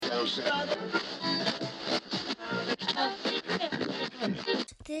This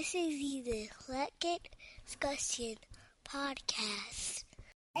is the Eclectic Discussion Podcast.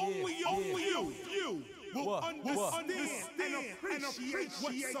 Only you will understand and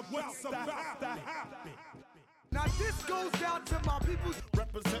appreciate what's about to happen. Now this goes out to my people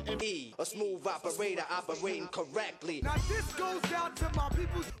representing E, a smooth operator operating correctly. Now this goes out to my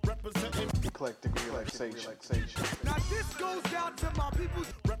people representing eclectic relaxation. Now this goes out to my people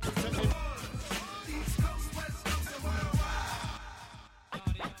representing East Coast, West Coast, and worldwide.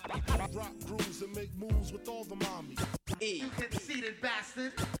 Rock grooves and make moves with all the mommies. E, you conceited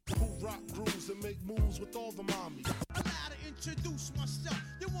bastard. Who rock grooves and make moves with all the mommies. Allow to introduce myself.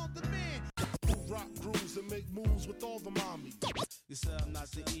 You want the man. Rock grooves and make moves with all the mommies. You say I'm not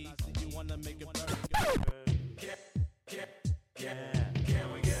the E, you wanna make it burn. Can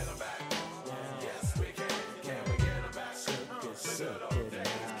we get them back? Yes, we can. Can we get them back? The good old days.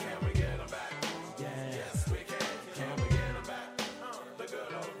 Can we get them back? Yes, we can. Can we get them back? The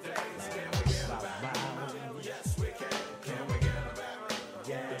good old days. Can we get them back? Yes, we can. Can we get them back?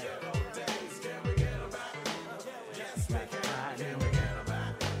 The good old days. Can we get them back? Yes, we can. Can we get them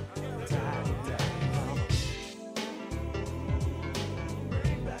back?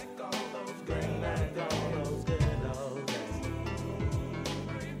 Bring back all those good old days.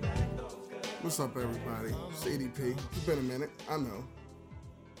 Bring back those good. What's up, everybody? CDP. It's been a minute, I know.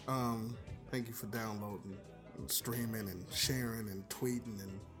 Thank you for downloading and streaming and sharing and tweeting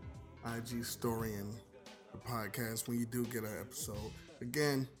and IG storying the podcast when you do get an episode.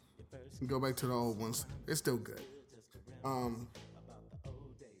 Again, go back to the old ones. It's still good.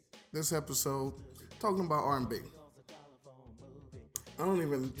 This episode, talking about R&B. I don't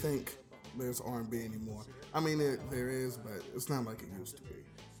even think there's R&B anymore. I mean, there is, but it's not like it used to be.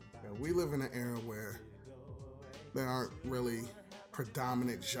 We live in an era where there aren't really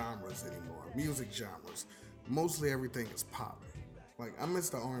predominant genres anymore, music genres. Mostly everything is pop. Like, I miss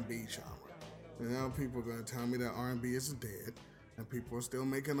the R&B genre. And now people are going to tell me that R&B is dead, and people are still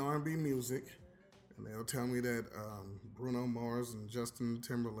making R&B music. And they'll tell me that Bruno Mars and Justin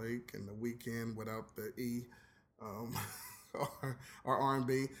Timberlake and The Weeknd without the E are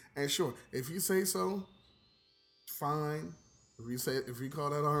R&B. And sure, if you say so, fine. If you call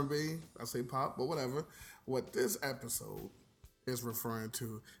that R&B, I say pop, but whatever. What this episode is referring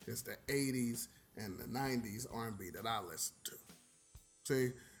to is the 80s and the 90s R&B that I listened to.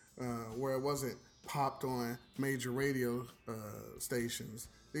 See, where it wasn't popped on major radio stations,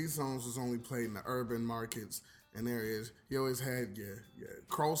 these songs was only played in the urban markets and areas. You always had your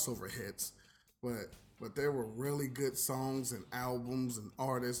crossover hits, but there were really good songs and albums and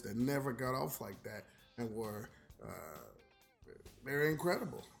artists that never got off like that and were they're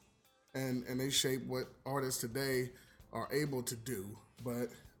incredible. And they shape what artists today are able to do, but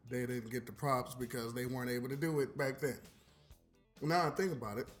they didn't get the props because they weren't able to do it back then. Now I think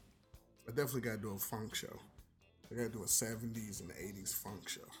about it, I definitely got to do a funk show. I got to do a 70s and 80s funk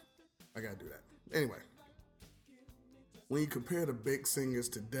show. I got to do that. Anyway, when you compare the big singers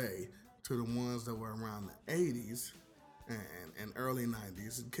today to the ones that were around the 80s and early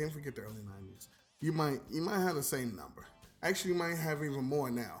 90s, and can't forget the early 90s, you might have the same number. Actually, you might have even more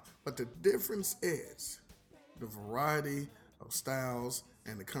now. But the difference is the variety of styles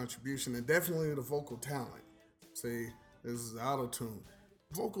and the contribution, and definitely the vocal talent. See, this is auto-tune.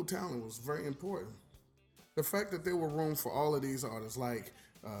 Vocal talent was very important. The fact that there were room for all of these artists like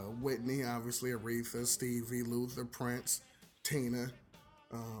Whitney, obviously, Aretha, Stevie, Luther, Prince, Tina,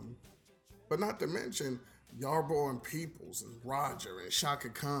 but not to mention Yarborough and Peoples and Roger and Shaka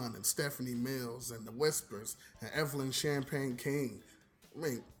Khan and Stephanie Mills and The Whispers and Evelyn Champagne King. I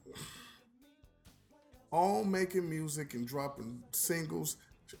mean, all making music and dropping singles.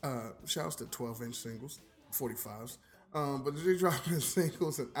 Shouts to 12-inch singles, 45s. But they're dropping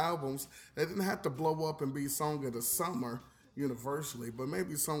singles and albums that didn't have to blow up and be Song of the Summer universally, but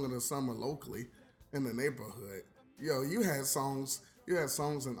maybe Song of the Summer locally in the neighborhood. Yo, you had songs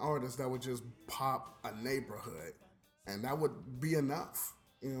and artists that would just pop a neighborhood, and that would be enough.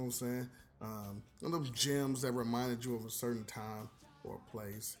 You know what I'm saying? One of those gems that reminded you of a certain time or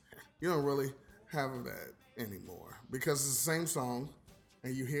place. You don't really have that anymore because it's the same song,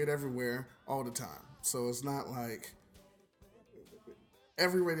 and you hear it everywhere all the time. So it's not like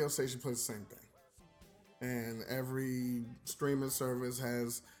every radio station plays the same thing. And every streaming service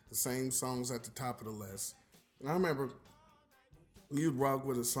has the same songs at the top of the list. And I remember you'd rock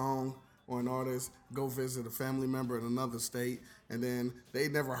with a song or an artist, go visit a family member in another state, and then they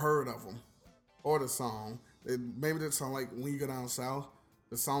never heard of them or the song. Maybe the song, like when you go down south,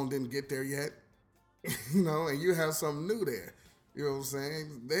 the song didn't get there yet, you know, and you have something new there. You know what I'm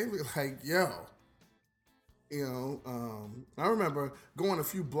saying? They be like, yo, I remember going a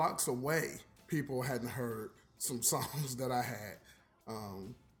few blocks away, people hadn't heard some songs that I had,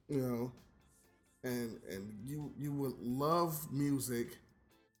 um, you know, and you would love music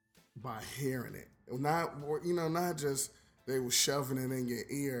by hearing it, not just they were shoving it in your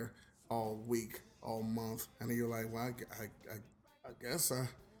ear all week, all month, and then you're like, well, I guess I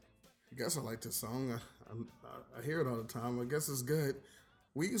like this song. I hear it all the time. I guess it's good.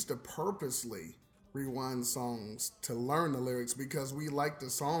 We used to purposely rewind songs to learn the lyrics because we liked the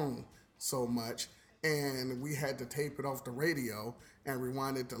song so much, and we had to tape it off the radio and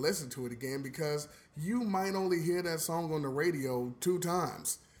rewind it to listen to it again because you might only hear that song on the radio 2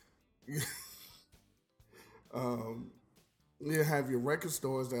 times. You have your record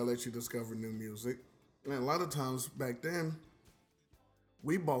stores that let you discover new music, and a lot of times back then,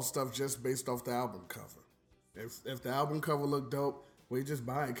 we bought stuff just based off the album cover. If the album cover looked dope, we just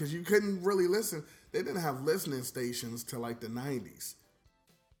buy it because you couldn't really listen. They didn't have listening stations till like the 90s.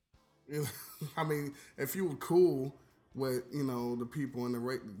 I mean, if you were cool with the people in the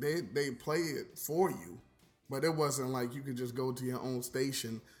radio, they play it for you, but it wasn't like you could just go to your own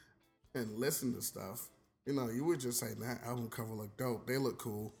station and listen to stuff. You would just say, that album cover look dope. They look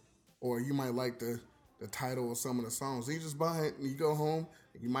cool. Or you might like the title of some of the songs. You just buy it and you go home.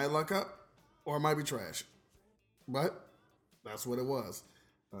 You might luck up or it might be trash. But that's what it was.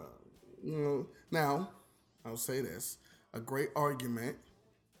 Now, I'll say this. A great argument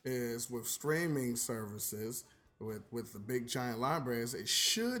is with streaming services, with the big giant libraries, it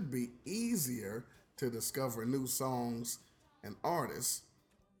should be easier to discover new songs and artists.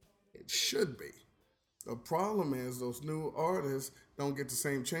 It should be. The problem is those new artists don't get the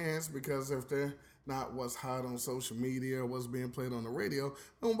same chance because if they're not what's hot on social media or what's being played on the radio,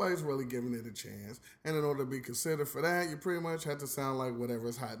 nobody's really giving it a chance. And in order to be considered for that, you pretty much have to sound like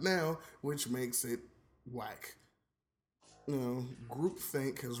whatever's hot now, which makes it whack.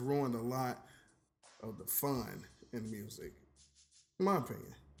 Groupthink has ruined a lot of the fun in music, in my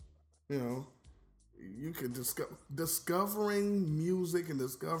opinion. You could discovering music and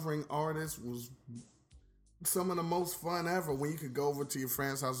discovering artists was some of the most fun ever when you could go over to your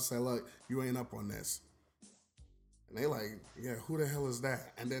friend's house and say, look, you ain't up on this. And they like, yeah, who the hell is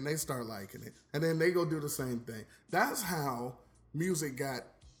that? And then they start liking it. And then they go do the same thing. That's how music got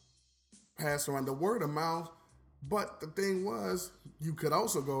passed around, the word of mouth. But the thing was, you could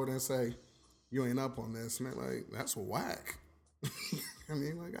also go over there and say, you ain't up on this. And they're like, that's whack. And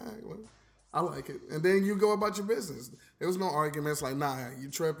you're like, all right, well, I like it. And then you go about your business. There was no arguments like, nah, you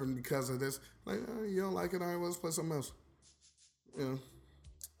tripping because of this. Like, oh, you don't like it? All right, well, let's play something else.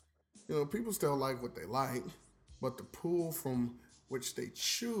 People still like what they like, but the pool from which they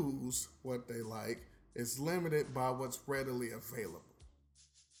choose what they like is limited by what's readily available.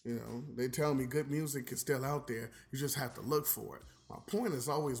 They tell me good music is still out there. You just have to look for it. My point has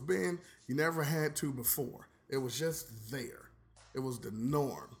always been you never had to before. It was just there. It was the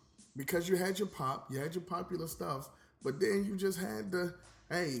norm. Because you had your pop, you had your popular stuff, but then you just had the,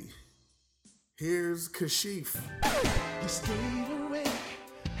 hey, here's Kashif. You stayed awake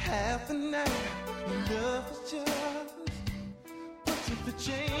half the night. Love was just but the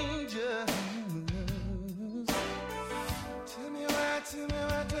changes. Tell me why, tell me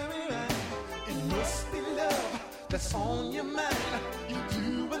why, tell me why. It must be love that's on your mind. You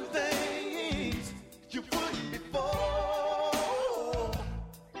doing things you wouldn't before.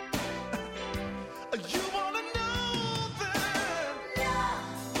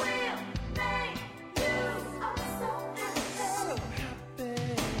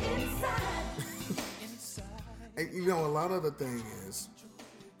 A lot of the thing is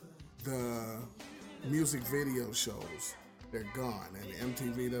the music video shows, they're gone, and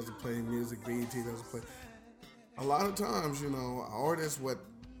MTV doesn't play music, BET doesn't play. A lot of times, artists would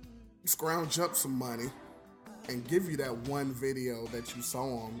scrounge up some money and give you that one video that you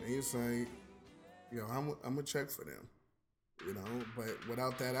saw them, and you say, I'm gonna check for them, but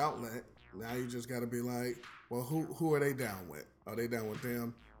without that outlet, now you just gotta be like, well, who are they down with? Are they down with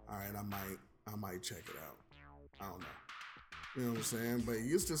them? All right, I might check it out. I don't know. You know what I'm saying? But you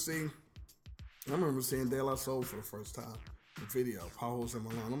used to see, I remember seeing De La Soul for the first time, the video, Potholes in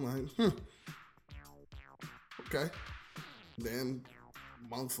Malone. I'm like, okay. Then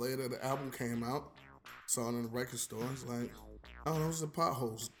a month later, the album came out, saw it in the record store. It's like, oh, those are the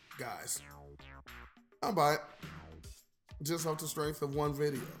Potholes guys. I'll buy it. Just off the strength of one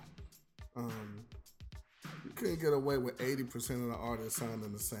video. You couldn't get away with 80% of the artists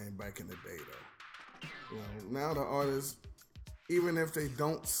sounding the same back in the day, though. Now the artists, even if they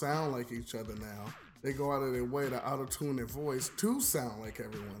don't sound like each other now, they go out of their way to auto-tune their voice to sound like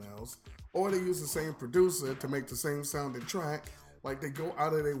everyone else, or they use the same producer to make the same sounding track. Like they go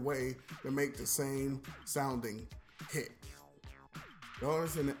out of their way to make the same sounding hit. The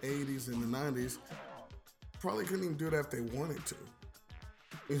artists in the 80s and the 90s probably couldn't even do that if they wanted to.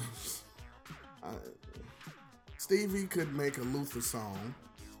 Stevie could make a Luther song,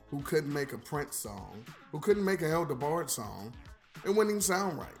 who couldn't make a Prince song, who couldn't make an El DeBarge song. It wouldn't even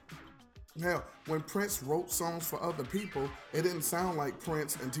sound right. Hell, when Prince wrote songs for other people, it didn't sound like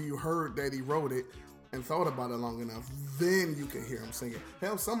Prince until you heard that he wrote it and thought about it long enough. Then you could hear him sing it.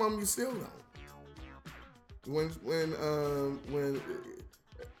 Hell, some of them you still don't.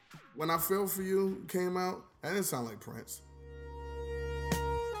 When I Fell For You came out, that didn't sound like Prince.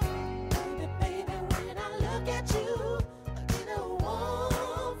 Baby, when I look at you, I get a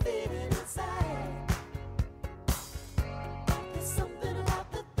warm feeling inside. There's something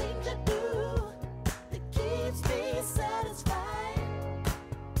about the things you do that keeps me satisfied.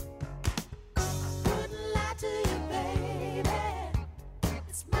 Wouldn't lie to you, baby.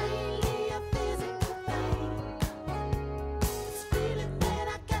 It's mainly a physical thing. This feeling that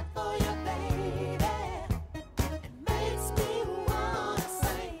I got for you, baby, it makes me wanna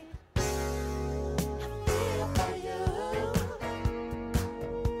sing. I feel for you.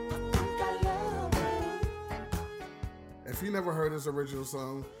 I think I love you. If you never heard his original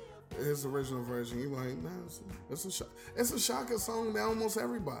song, his original version, you're like, nah, it's a shocker song to almost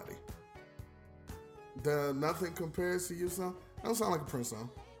everybody. The Nothing Compares to You song, that don't sound like a Prince song.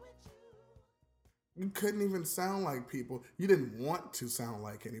 You couldn't even sound like people. You didn't want to sound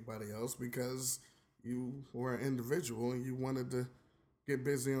like anybody else because you were an individual and you wanted to get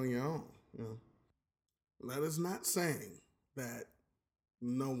busy on your own. You know? That is not saying that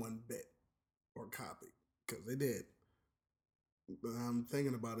no one bit or copied, because they did. But I'm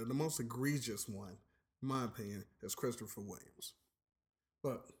thinking about it. The most egregious one, in my opinion, is Christopher Williams.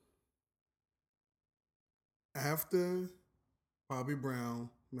 Look, after Bobby Brown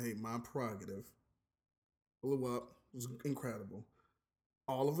made My Prerogative, blew up, it was incredible.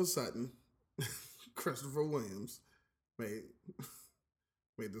 All of a sudden, Christopher Williams made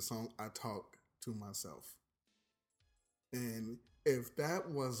the song I Talk to Myself. And if that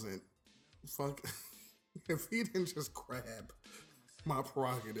wasn't if he didn't just grab My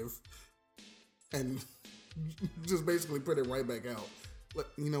Prerogative and just basically put it right back out, look,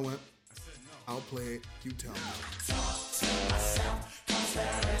 you know what? I'll play it. You tell me.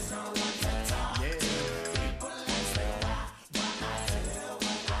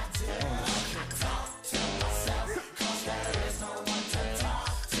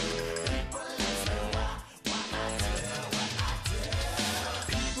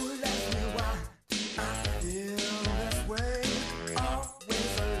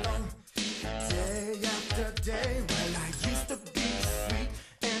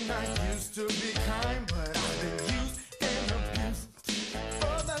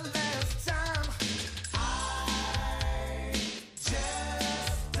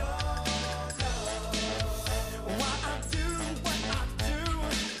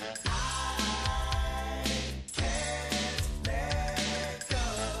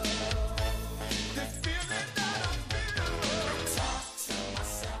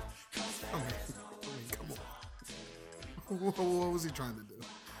 What was he trying to do?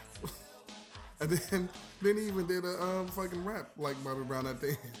 And then he even did a fucking rap like Bobby Brown at the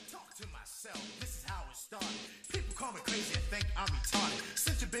end. Talk to myself, this is how it started. People call me crazy and think I'm retarded.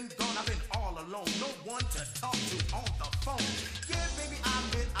 Since you've been gone, I've been all alone. No one to talk to on the phone. Yeah, baby, I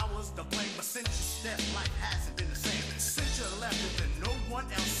admit I was to blame. But since you stepped, life hasn't been the same. Since you left, there's been no one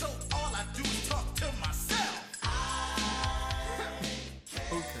else. So all I do is talk to myself.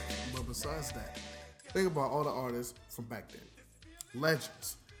 Okay, but besides that, think about all the artists from back then.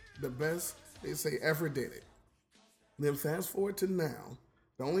 Legends. The best, they say, ever did it. Then fast forward to now,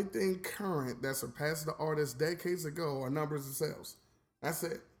 the only thing current that surpassed the artists decades ago are numbers and sales. That's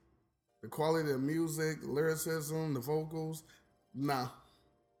it. The quality of music, the lyricism, the vocals, nah.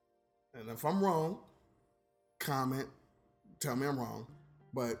 And if I'm wrong, comment, tell me I'm wrong.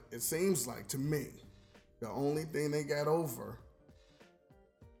 But it seems like, to me, the only thing they got over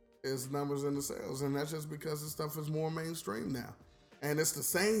is numbers and the sales. And that's just because the stuff is more mainstream now. And it's the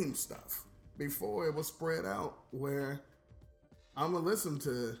same stuff. Before it was spread out where I'm going to listen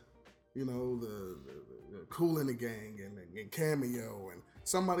to, you know, the Kool in the Gang and Cameo, and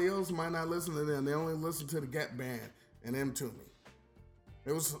somebody else might not listen to them. They only listen to the Gap Band and them to me.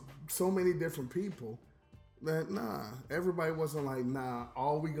 There was so many different people that, everybody wasn't like,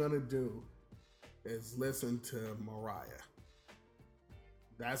 all we going to do is listen to Mariah.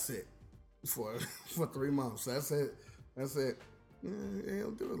 That's it. for for 3 months. That's it. That's it. They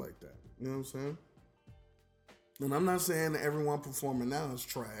don't do it like that. You know what I'm saying? And I'm not saying that everyone performing now is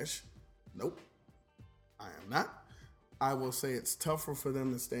trash. Nope. I am not. I will say it's tougher for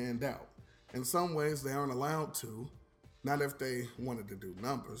them to stand out. In some ways, they aren't allowed to, not if they wanted to do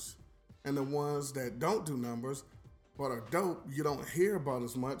numbers. And the ones that don't do numbers but are dope, you don't hear about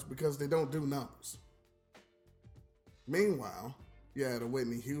as much because they don't do numbers. Meanwhile, you had a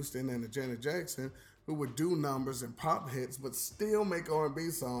Whitney Houston and a Janet Jackson who would do numbers and pop hits but still make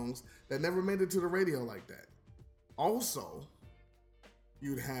R&B songs that never made it to the radio like that. Also,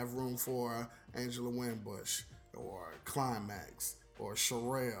 you'd have room for Angela Winbush or Climax or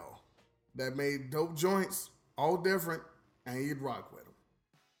Sherelle that made dope joints, all different, and you'd rock with them.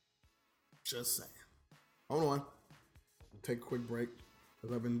 Just saying. Hold on. Take a quick break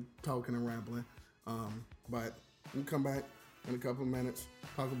because I've been talking and rambling. But we'll come back in a couple of minutes,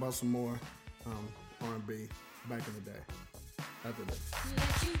 talk about some more R&B back in the day. After this.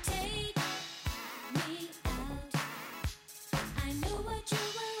 Let you take me out. I know what you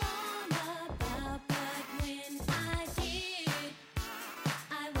were on about, but when I did,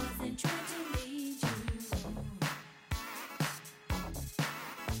 I wasn't trying to lead you on.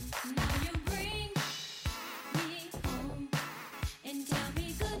 Now you bring me home and tell me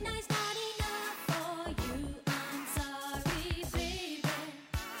good night's not enough for you. I'm sorry, baby,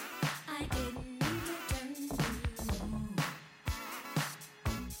 I didn't mean to turn you on.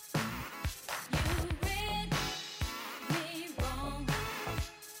 You read me wrong.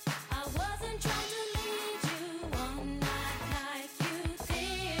 I wasn't trying to lead you on, not like you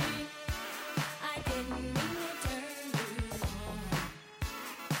think. I didn't mean to turn you on.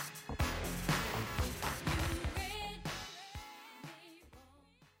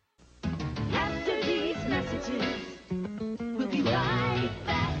 After these messages, we'll be right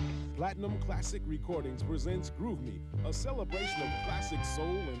back. Platinum Classic Recordings presents Groove Me, a celebration of classic soul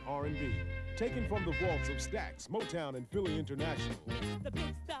and R&B. Taken from the vaults of Stax, Motown, and Philly International. The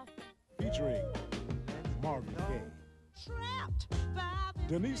big stuff. Featuring Marvin Gaye, Trapped by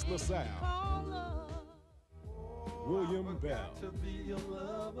the Denise LaSalle, color. William Bell,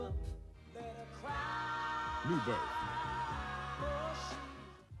 New Birth,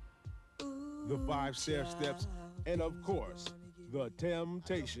 The Five Stair Steps, and of course, The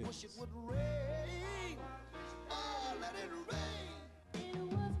Temptations.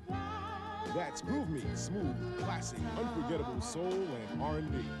 That's Groove Me, smooth, classic, unforgettable soul and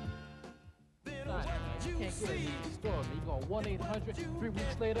R&B. You can't get it in the store, man. You go 1-800, 3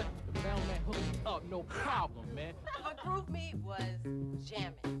 weeks later, the mailman hooks you up, no problem, man. But Groove Me was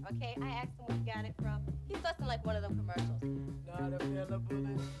jamming, okay? I asked him where he got it from. He thought it like one of them commercials. Not available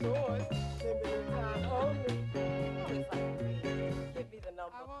in stores. Limited time only. Always like Green. Give me the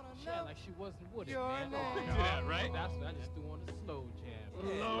number. Yeah, like she wasn't with it, Your man. name. Yeah, right? That's what I just threw on the slow jam.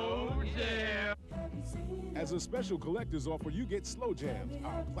 Slow jam. As a special collector's offer, you get Slow Jams,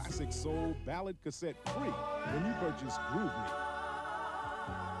 our classic soul ballad cassette free when you purchase Groove Me.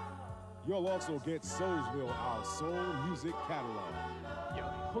 You'll also get Soulsville, our soul music catalog. Yo,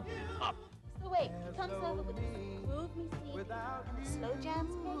 hook me up. So wait, he comes over with this Groove Me CD, Slow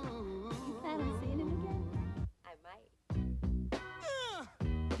Jams pick. You plan on seeing him again? I might.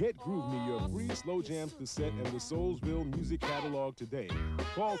 Get Groove Me your free Slow Jams cassette and the Soulsville music catalog today.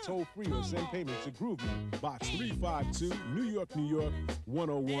 Call toll free or send payment to Groove Me, Box 352, New York, New York,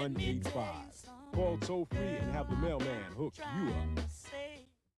 10185. Call toll free and have the mailman hook you up.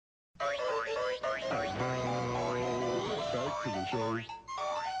 Back to the show.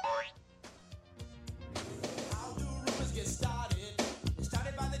 How do rumors get started? It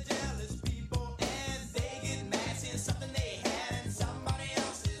started by the jealous people, and they get mad seeing something they had and somebody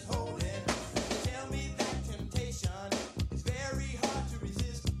else is holding. Tell me that temptation is very hard to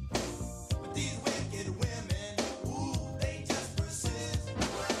resist. But these wicked women, ooh, they just persist.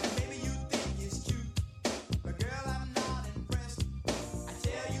 Maybe you think it's cute, but girl, I'm not impressed. I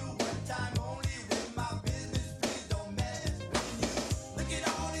tell you one time only with my business, please don't mess with you. Look at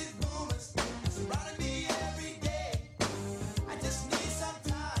all these rumors surrounding me every day. I just need some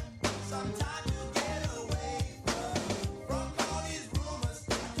time to get away from all these rumors.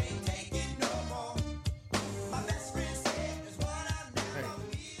 I can't take it no more. My best friend said there's one I never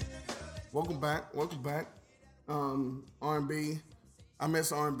meet. Welcome back. R&B. I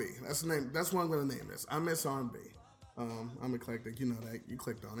miss R&B. That's the name. That's what I'm gonna name this. I miss R&B. I'm eclectic. You know that. You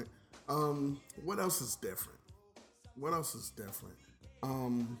clicked on it. What else is different?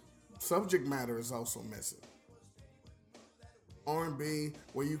 Subject matter is also missing. R&B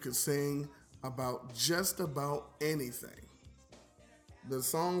where you can sing about just about anything. The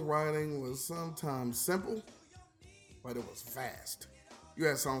songwriting was sometimes simple, but it was vast. You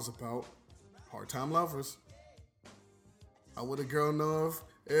had songs about part-time lovers. How would a girl know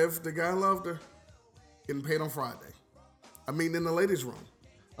if the guy loved her? Getting paid on Friday. I mean, in the ladies' room.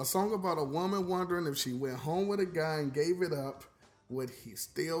 A song about a woman wondering if she went home with a guy and gave it up, would he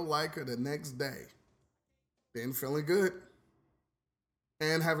still like her the next day? Then feeling good.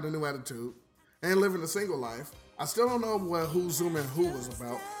 And having a new attitude. And living a single life. I still don't know what Who Zooming Who was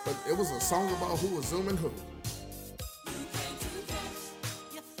about, but it was a song about who was zooming who.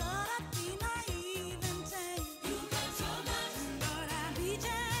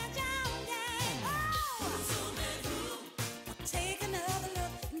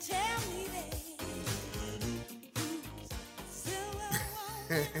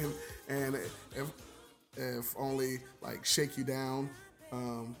 and if only like Shake You Down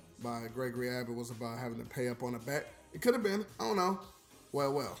by Gregory Abbott was about having to pay up on a bet, it could have been. I don't know.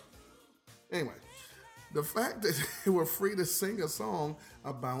 Well. Anyway, the fact that they were free to sing a song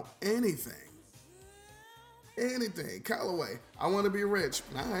about anything. Callaway, I want to be rich.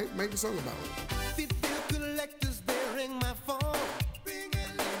 All right, make a song about it. Collectors, they ring my phone.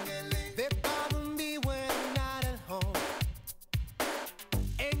 They bother me when I'm not at home.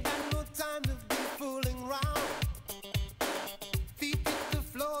 Ain't got no time to be fooling around. Feet hit the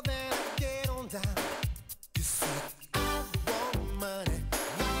floor, then I get on down. You see, I want money,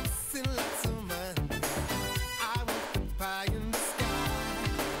 lots of money. I want the pie in the sky.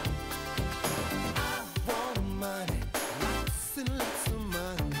 I want money, lots of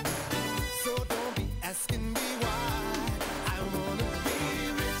money. So don't be asking me why. I wanna be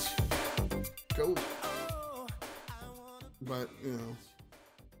rich. Cool. But, you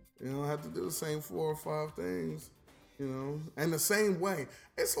don't have to do the same 4 or 5 things, And the same way,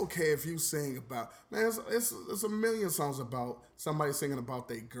 it's okay if you sing about, man, it's a million songs about somebody singing about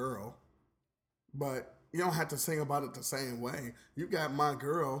their girl, but you don't have to sing about it the same way. You got My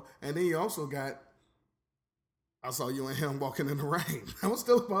Girl, and then you also got I Saw You and Him Walking in the Rain. That was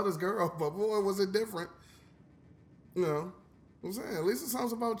still about his girl, but boy, was it different. I'm saying, at least the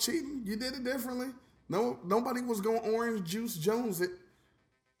song's about cheating. You did it differently. No, nobody was going Orange Juice Jones it.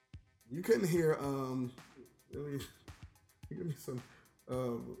 You couldn't hear give me some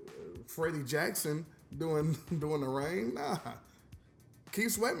Freddie Jackson doing The Rain. Nah.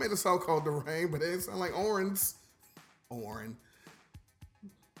 Keith Sweat made a song called The Rain, but it didn't sound like Orange.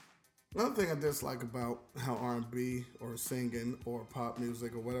 Another thing I dislike about how R&B or singing or pop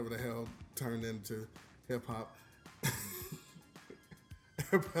music or whatever the hell turned into hip hop.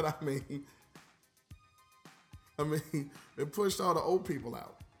 But I mean, it pushed all the old people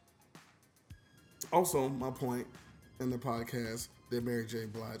out. Also, my point in the podcast, did Mary J.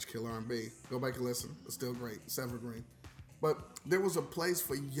 Blige kill R&B? Go back and listen. It's still great. It's evergreen. But there was a place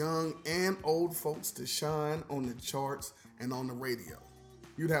for young and old folks to shine on the charts and on the radio.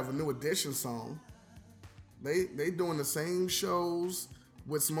 You'd have a New Edition song. They doing the same shows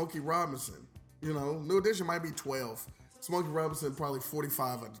with Smokey Robinson. New Edition might be 12. Smokey Robinson probably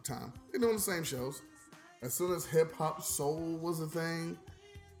 45 at the time. They're doing the same shows. As soon as hip hop soul was a thing,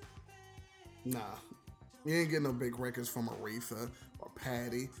 nah. You ain't getting no big records from Aretha or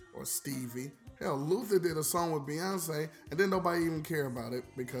Patty or Stevie. Hell, Luther did a song with Beyonce and then nobody even care about it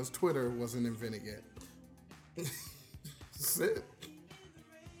because Twitter wasn't invented yet. That's it.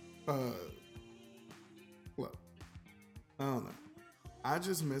 Look, I don't know. I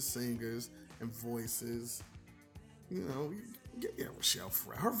just miss singers and voices. Yeah, Rochelle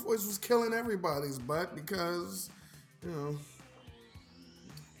Fred. Her voice was killing everybody's butt because,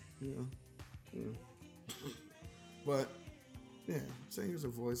 But, yeah, singers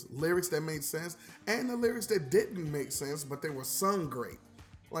and voice. Lyrics that made sense and the lyrics that didn't make sense, but they were sung great.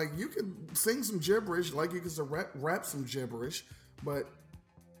 Like, you could sing some gibberish, like you could rap some gibberish, but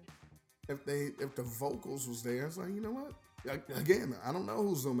if the vocals was there, it's like, you know what? Again, I don't know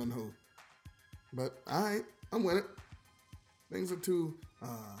who's zooming who. But, all right, I'm with it. Things are too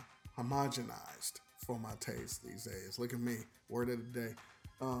homogenized for my taste these days. Look at me, word of the day.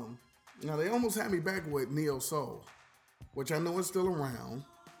 Now, they almost had me back with Neo Soul, which I know is still around.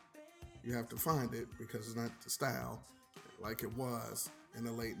 You have to find it because it's not the style like it was in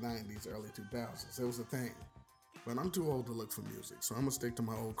the late 90s, early 2000s. It was a thing. But I'm too old to look for music, so I'm going to stick to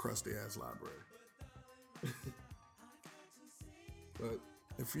my old crusty-ass library. But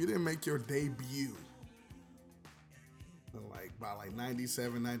if you didn't make your debut by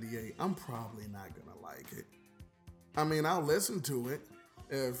 97, 98, I'm probably not going to like it. I mean, I'll listen to it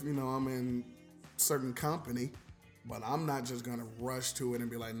if, I'm in certain company, but I'm not just going to rush to it and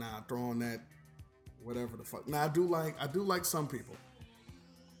be like, nah, throw on that whatever the fuck. Now, I do like some people.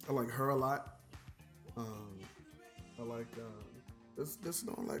 I like her a lot. I like this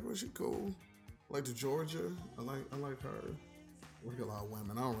don't like was she cool. I like the Georgia. I like her. We got a lot of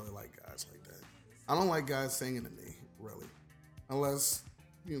women. I don't really like guys like that. I don't like guys singing to me, really. Unless,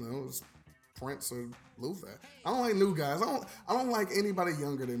 it's Prince or Luther. I don't like new guys. I don't like anybody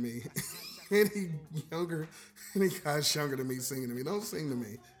younger than me. any guys younger than me singing to me. Don't sing to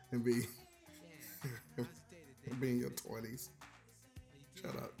me and be in your 20s.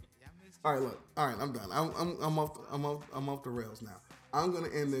 Shut up. All right, look. All right, I'm done. I'm off the rails now. I'm gonna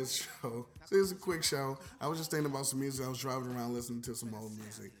end this show. So it's a quick show. I was just thinking about some music. I was driving around listening to some old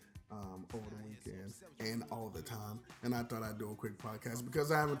music over the weekend and all the time, and I thought I'd do a quick podcast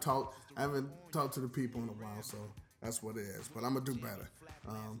because I haven't talked to the people in a while, so that's what it is. But I'm gonna do better.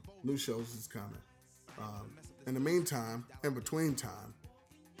 New shows is coming. In the meantime, in between time,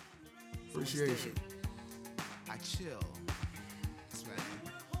 appreciation. I chill. That's right.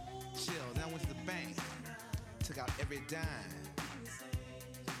 Chill. Then I went to the bank, took out every dime,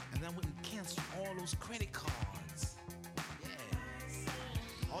 and then I went and canceled all those credit cards.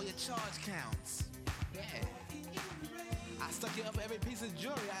 Yeah. All your charge counts. Yeah. I stuck you up for every piece of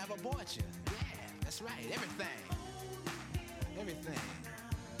jewelry I ever bought you. Yeah, that's right. Everything.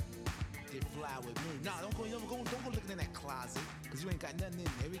 Get fly with me. Nah, don't go looking in that closet, because you ain't got nothing in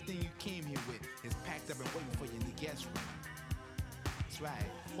there. Everything you came here with is packed up and waiting for you in the guest room. That's right.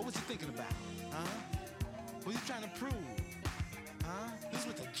 What was you thinking about? Huh? What you trying to prove? Huh? This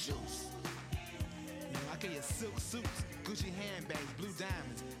with the juice. I gave you silk suits, Gucci handbags, blue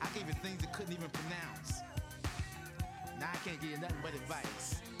diamonds. I gave you things you couldn't even pronounce. Now I can't give you nothing but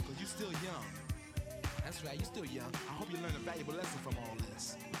advice, because you still young. That's right, you still young. I hope you learn a valuable lesson from all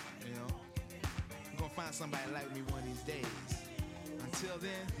this. You're gonna find somebody like me one of these days. Until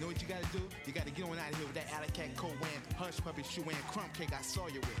then, know what you gotta do? You gotta get on out of here with that alley cat coat wearing, hush puppy shoe wearing, crumb cake I saw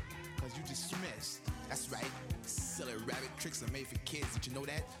you with. Cause you dismissed. That's right. Silly rabbit tricks are made for kids. Did you know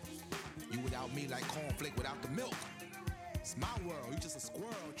that? You without me like cornflake without the milk. It's my world. You just a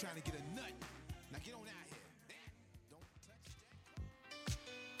squirrel trying to get a nut. Now get on out here. Don't touch that.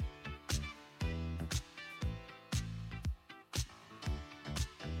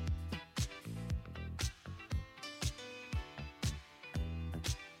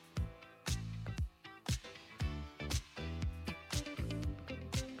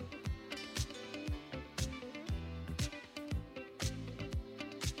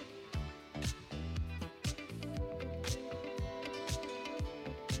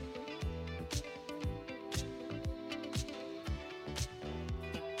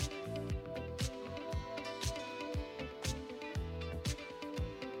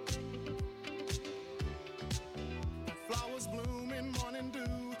 Flowers bloom in morning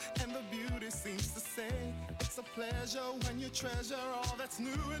dew, and the beauty seems to say it's a pleasure when you treasure all that's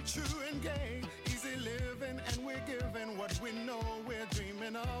new and true and gay. Easy living, and we're giving what we know we're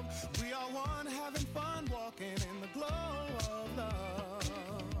dreaming of. We are one, having fun, walking in the glow of love.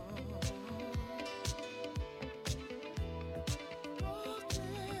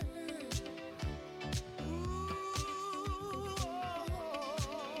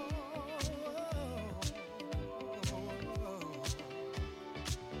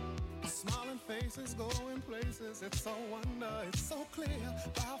 Faces going places, it's so wonder, it's so clear.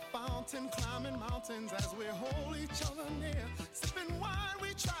 By a fountain, climbing mountains as we hold each other near. Sipping wine,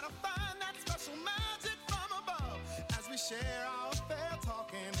 we try to find that special magic from above. As we share our affair,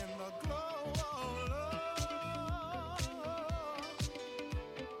 talking in the glow of love.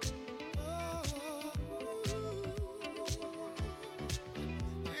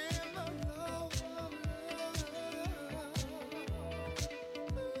 In the glow of love.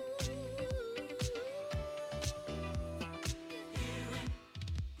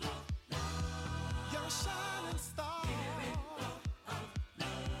 You're a shining star.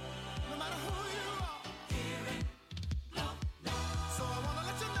 No matter who you are.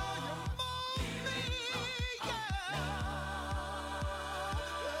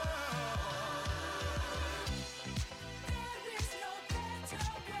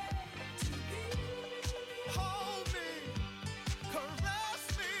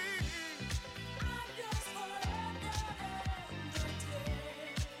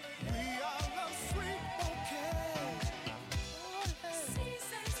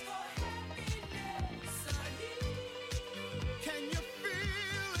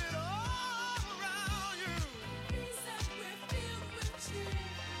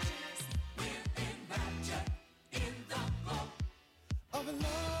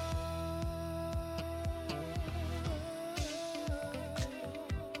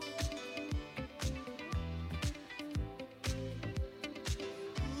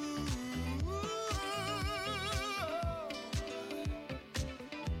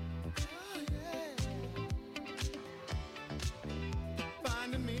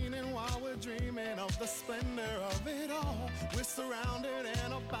 the splendor of it all. We're surrounded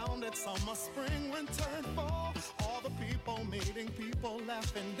and abounded, summer, spring, winter, and fall. All the people meeting, people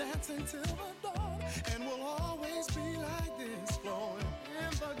laughing, dancing till the dawn